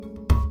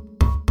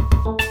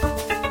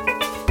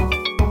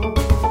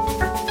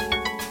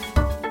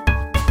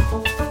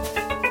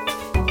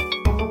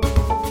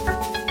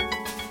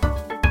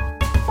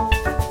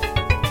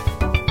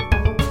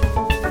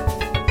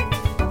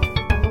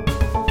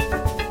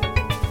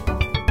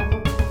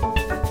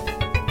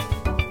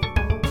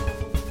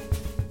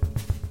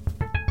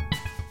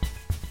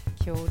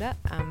Kia ora.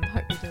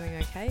 Hope you're doing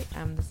okay.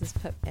 This is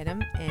Pip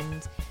Adam,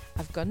 and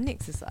I've got an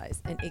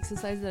exercise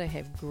that I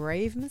have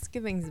grave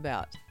misgivings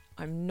about.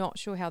 I'm not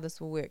sure how this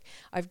will work.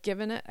 I've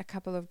given it a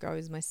couple of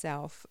goes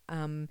myself,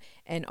 and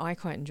I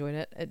quite enjoyed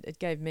it. It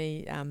gave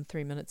me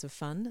 3 minutes of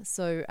fun.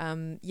 So,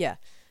 yeah,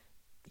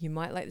 you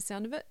might like the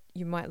sound of it.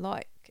 You might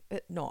like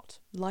it not.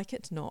 Like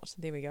it not.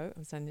 There we go.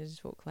 I'm starting to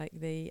talk like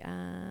the,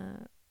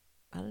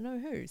 I don't know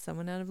who,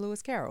 someone out of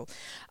Lewis Carroll.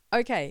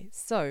 Okay,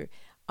 so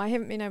I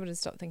haven't been able to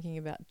stop thinking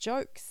about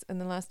jokes in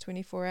the last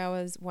 24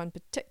 hours. One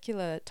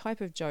particular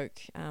type of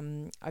joke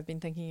I've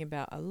been thinking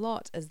about a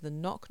lot is the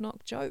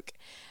knock-knock joke.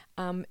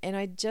 And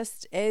I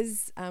just,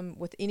 as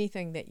with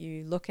anything that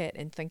you look at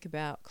and think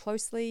about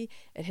closely,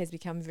 it has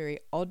become very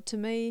odd to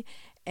me.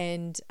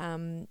 And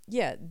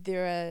yeah,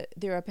 there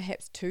are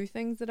perhaps two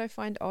things that I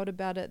find odd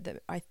about it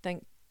that I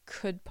think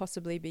could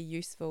possibly be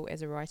useful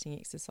as a writing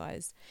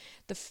exercise.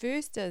 The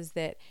first is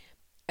that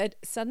it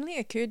suddenly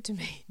occurred to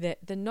me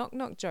that the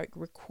knock-knock joke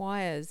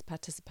requires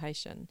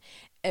participation.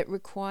 It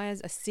requires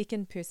a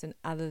second person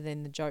other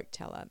than the joke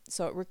teller.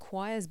 So it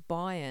requires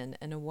buy-in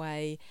in a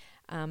way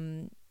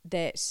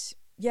that,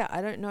 yeah,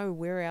 I don't know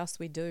where else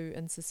we do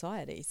in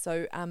society.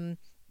 So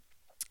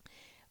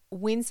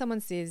when someone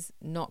says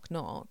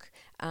knock-knock,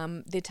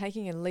 they're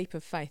taking a leap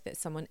of faith that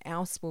someone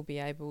else will be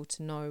able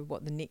to know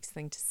what the next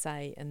thing to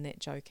say in that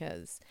joke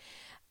is.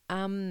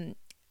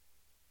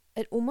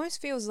 It almost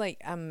feels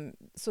like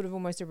sort of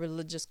almost a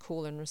religious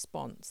call and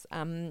response.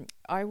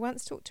 I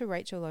once talked to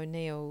Rachel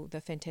O'Neill, the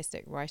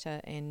fantastic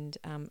writer and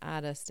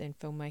artist and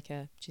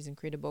filmmaker, she's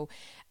incredible,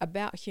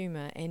 about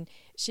humour, and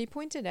she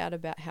pointed out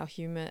about how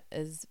humour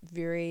is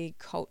very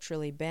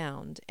culturally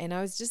bound. And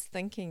I was just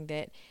thinking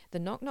that the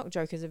knock-knock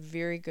joke is a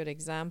very good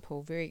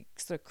example, very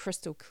sort of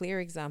crystal clear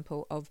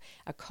example of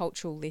a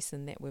cultural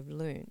lesson that we've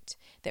learnt,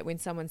 that when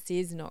someone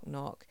says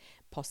knock-knock,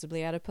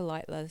 possibly out of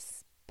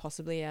politeness,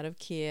 possibly out of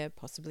care,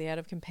 possibly out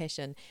of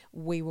compassion,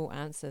 we will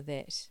answer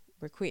that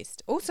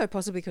request. Also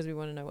possibly because we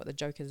want to know what the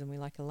joke is and we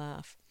like a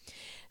laugh.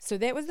 So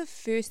that was the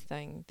first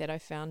thing that I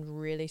found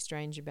really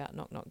strange about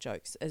knock-knock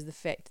jokes, is the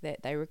fact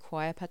that they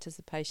require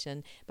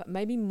participation, but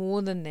maybe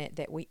more than that,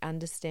 that we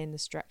understand the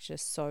structure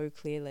so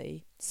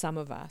clearly, some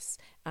of us,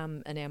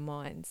 in our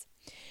minds.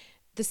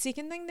 The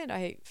second thing that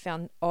I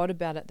found odd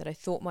about it that I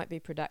thought might be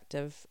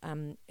productive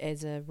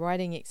as a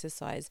writing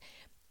exercise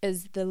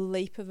is the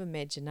leap of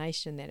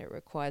imagination that it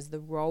requires,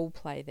 the role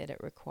play that it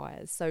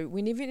requires. So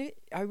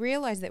I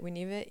realise that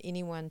whenever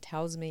anyone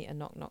tells me a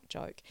knock-knock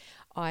joke,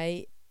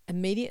 I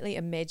immediately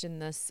imagine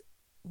this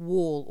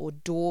wall or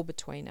door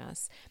between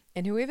us.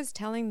 And whoever's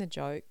telling the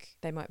joke,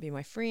 they might be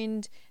my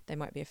friend, they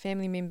might be a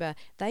family member,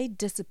 they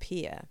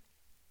disappear.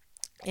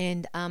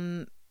 And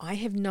I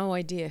have no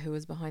idea who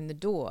is behind the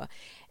door.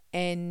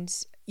 And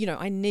you know,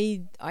 I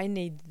need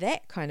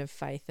that kind of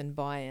faith and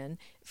buy-in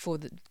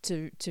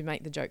to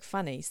make the joke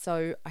funny.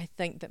 So I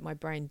think that my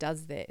brain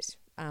does that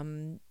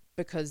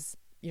because,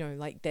 you know,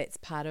 like that's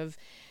part of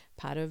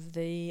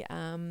the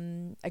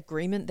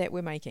agreement that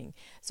we're making.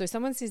 So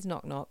someone says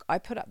knock knock, I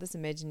put up this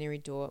imaginary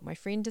door, my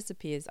friend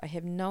disappears, I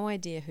have no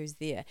idea who's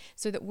there.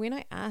 So that when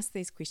I ask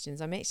these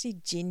questions, I'm actually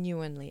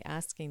genuinely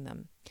asking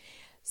them.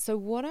 So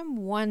what I'm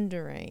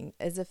wondering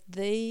is if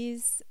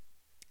this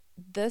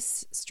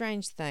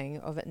strange thing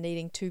of it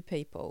needing two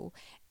people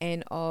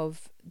and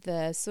of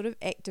the sort of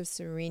act of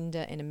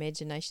surrender and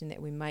imagination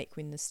that we make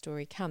when the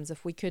story comes,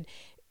 if we could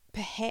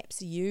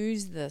perhaps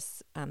use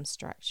this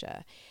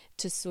structure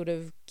to sort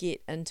of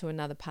get into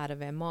another part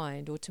of our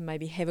mind, or to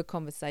maybe have a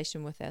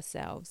conversation with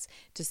ourselves,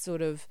 to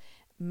sort of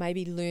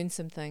maybe learn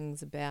some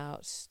things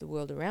about the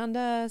world around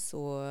us,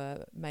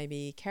 or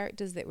maybe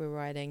characters that we're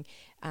writing,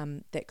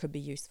 that could be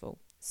useful.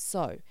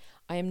 So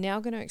I am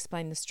now going to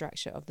explain the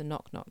structure of the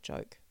knock-knock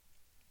joke.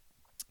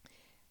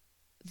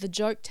 The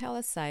joke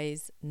teller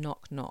says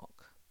knock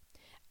knock.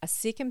 A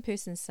second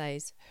person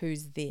says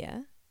who's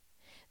there.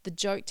 The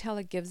joke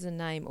teller gives a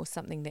name or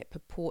something that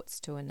purports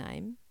to a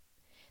name.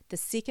 The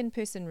second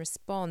person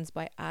responds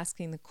by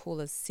asking the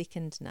caller's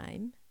second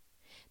name.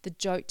 The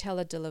joke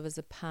teller delivers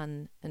a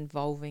pun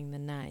involving the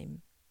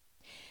name.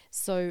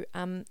 So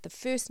the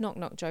first knock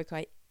knock joke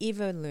I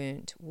ever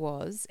learnt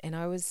was, and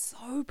I was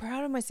so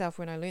proud of myself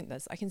when I learnt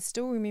this, I can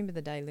still remember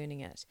the day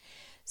learning it.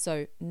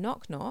 So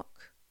knock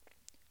knock.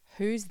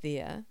 Who's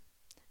there?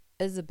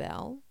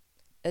 Isabel.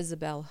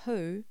 Isabel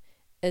who?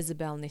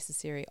 Isabel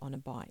necessary on a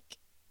bike.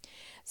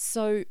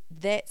 So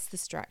that's the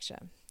structure.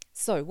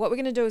 So what we're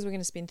going to do is we're going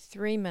to spend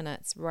 3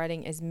 minutes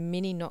writing as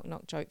many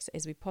knock-knock jokes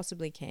as we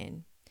possibly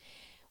can.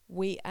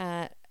 We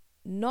are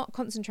not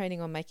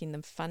concentrating on making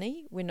them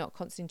funny. We're not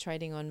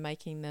concentrating on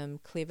making them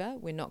clever.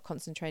 We're not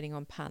concentrating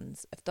on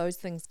puns. If those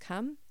things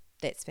come,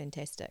 that's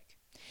fantastic.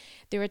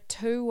 There are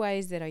 2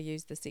 ways that I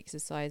used this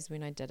exercise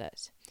when I did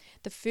it.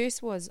 The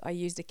first was I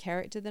used a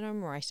character that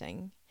I'm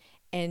writing,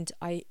 and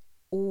I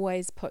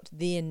always put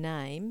their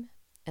name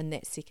in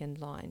that second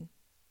line,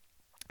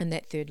 in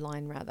that third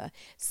line rather.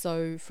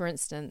 So for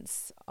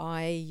instance,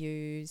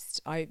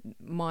 some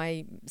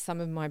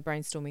of my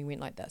brainstorming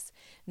went like this: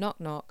 knock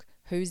knock,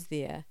 who's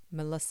there?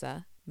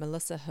 Melissa,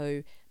 Melissa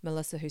who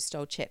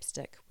stole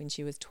chapstick when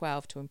she was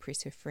 12 to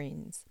impress her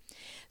friends.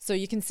 So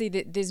you can see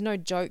that there's no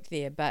joke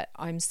there, but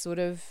I'm sort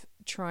of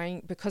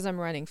trying, because I'm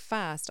writing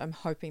fast, I'm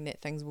hoping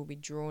that things will be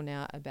drawn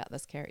out about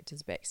this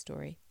character's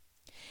backstory.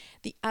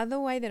 The other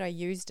way that I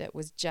used it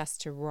was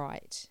just to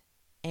write,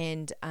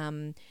 and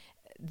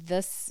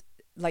this,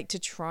 like, to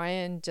try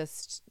and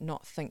just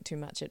not think too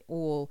much at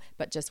all,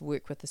 but just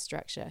work with the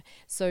structure.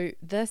 So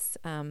this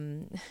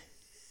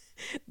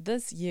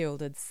this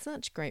yielded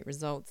such great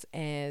results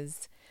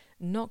as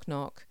knock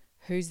knock,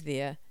 who's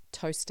there,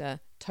 toaster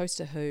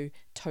who,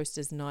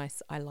 toaster's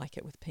nice, I like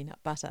it with peanut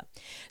butter.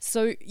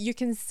 So you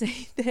can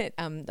see that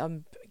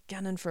I'm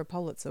gunning for a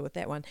Pulitzer with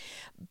that one,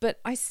 but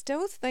I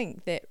still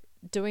think that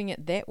doing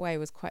it that way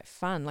was quite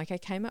fun. Like, I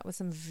came up with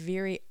some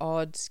very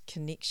odd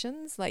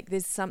connections. Like,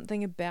 there's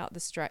something about the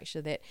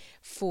structure that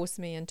forced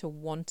me into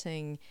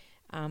wanting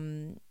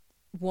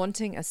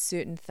a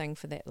certain thing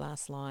for that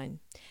last line.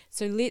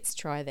 So let's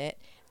try that.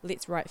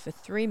 Let's write for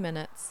 3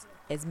 minutes,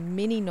 as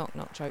many knock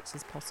knock jokes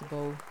as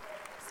possible,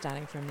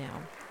 starting from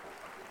now.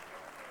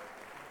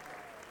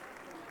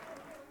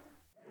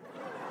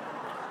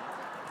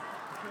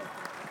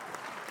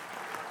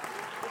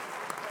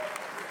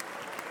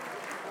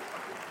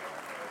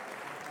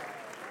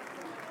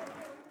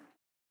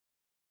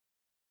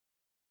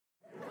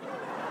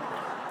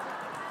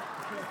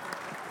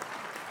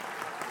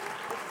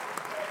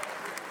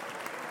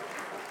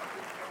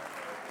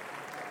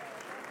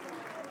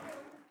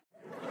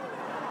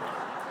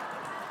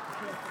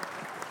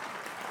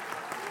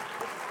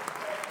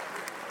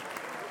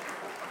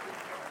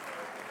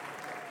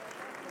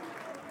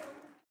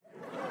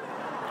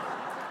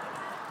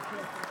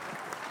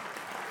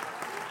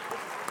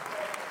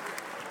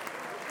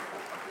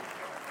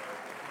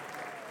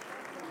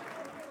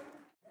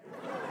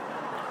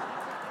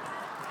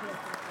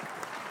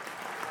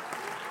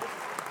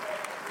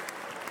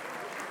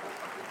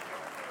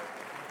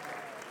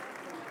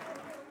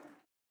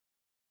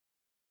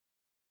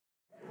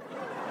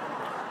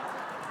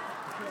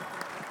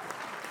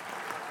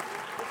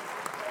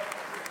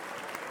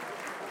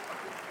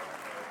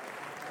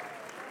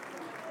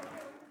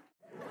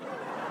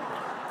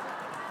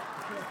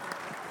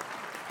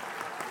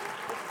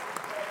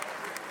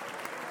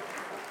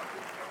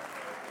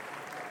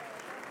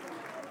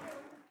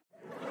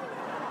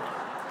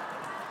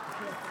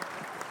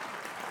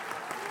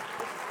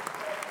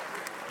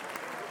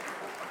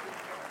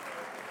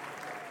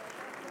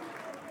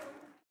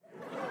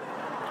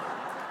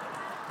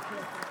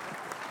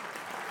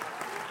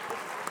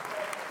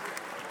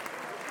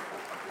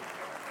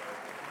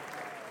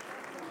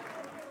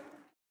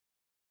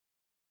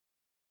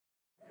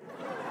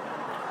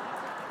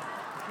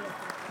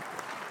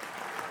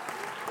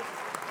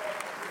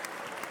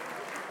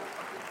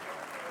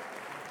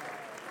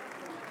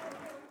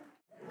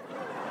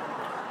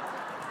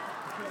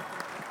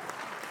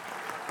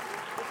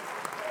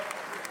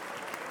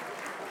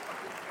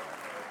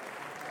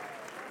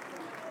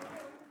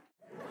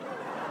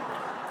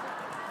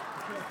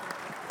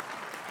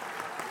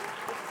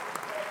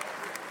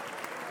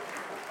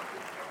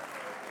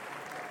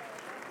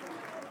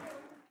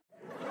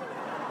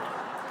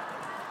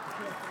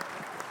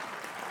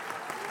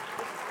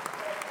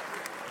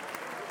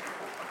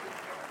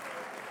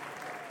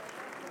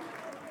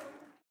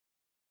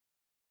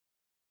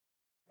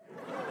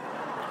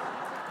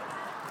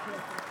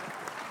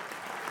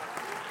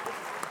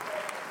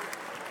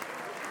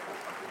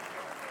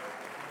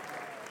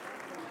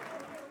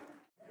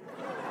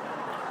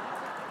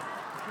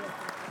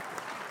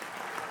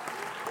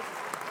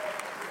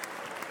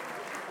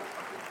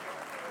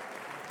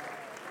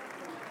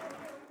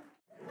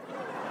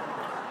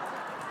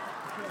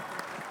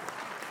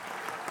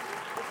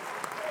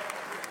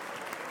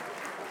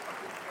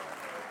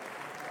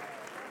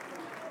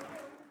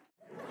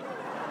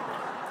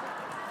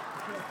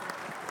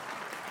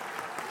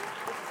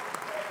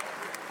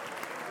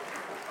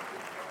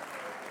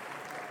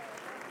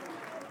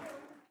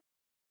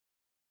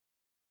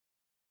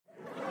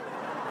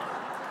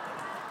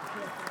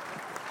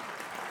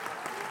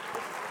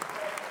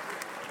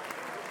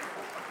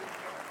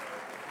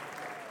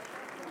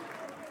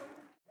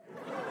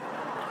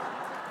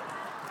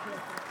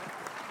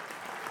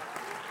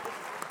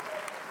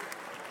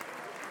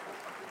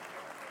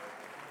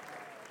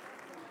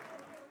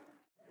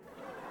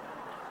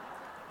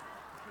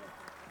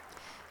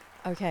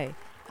 Okay.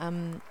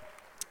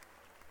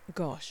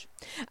 Gosh.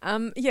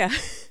 Yeah.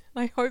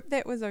 I hope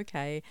that was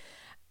okay.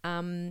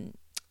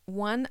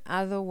 One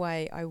other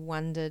way I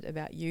wondered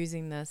about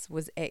using this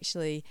was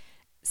actually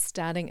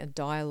starting a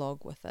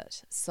dialogue with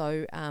it.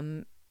 So,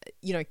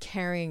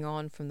 carrying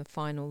on from the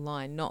final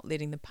line, not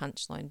letting the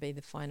punchline be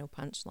the final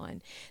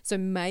punchline. So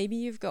maybe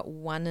you've got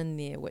one in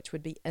there which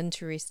would be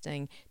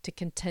interesting to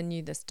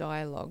continue this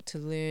dialogue, to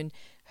learn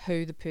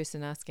who the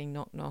person asking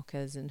knock knock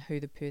is and who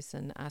the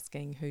person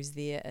asking who's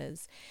there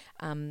is.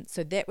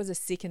 So that was a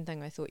second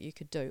thing I thought you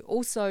could do.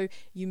 Also,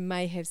 you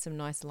may have some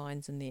nice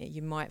lines in there.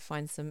 You might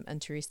find some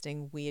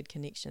interesting weird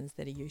connections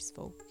that are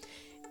useful.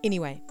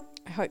 Anyway,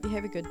 I hope you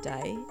have a good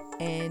day,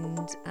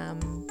 And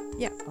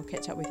yeah, I'll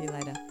catch up with you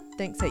later.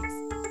 Thanks heaps.